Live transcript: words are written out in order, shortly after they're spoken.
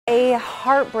A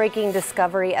heartbreaking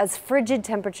discovery as frigid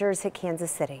temperatures hit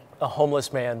Kansas City. A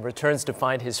homeless man returns to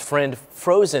find his friend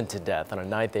frozen to death on a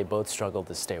night they both struggled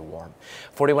to stay warm.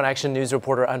 41 Action News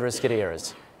reporter Andres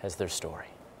Gutierrez has their story.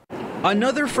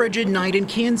 Another frigid night in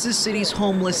Kansas City's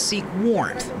homeless seek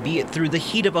warmth, be it through the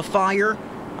heat of a fire,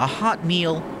 a hot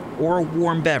meal, or a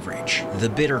warm beverage. The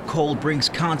bitter cold brings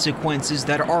consequences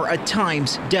that are at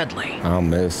times deadly. I'll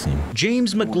miss him.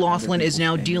 James McLaughlin is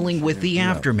now dealing with the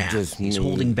aftermath. He's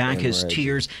holding back his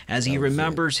tears as he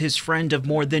remembers his friend of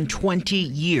more than 20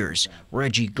 years,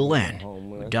 Reggie Glenn,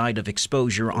 who died of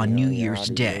exposure on New Year's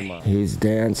Day. He's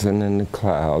dancing in the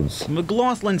clouds.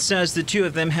 McLaughlin says the two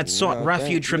of them had sought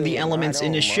refuge from the elements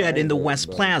in a shed in the West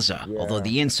Plaza, although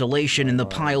the insulation and the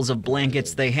piles of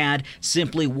blankets they had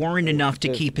simply weren't enough to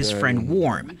keep his friend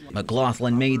warm.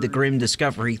 McLaughlin made the grim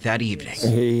discovery that evening.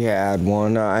 He had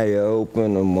one eye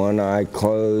open and one eye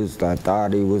closed. I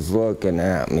thought he was looking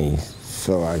at me,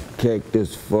 so I kicked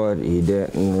his foot. He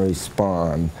didn't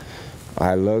respond.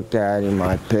 I looked at him,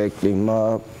 I picked him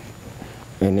up,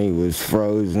 and he was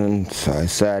frozen, so I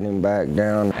sat him back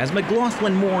down. As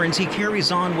McLaughlin mourns, he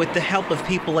carries on with the help of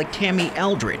people like Tammy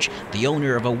Eldridge, the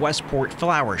owner of a Westport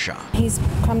flower shop. He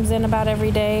comes in about every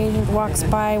day, walks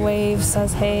by, waves,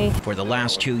 says hey. For the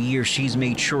last 2 years, she's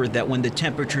made sure that when the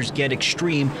temperatures get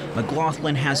extreme,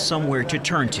 McLaughlin has somewhere to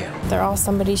turn to. They're all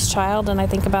somebody's child, and I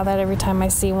think about that every time I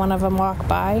see one of them walk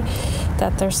by,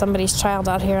 that there's somebody's child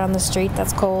out here on the street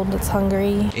that's cold, that's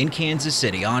hungry. In Kansas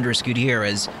City, Andres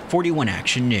Gutierrez, 41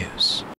 Action News.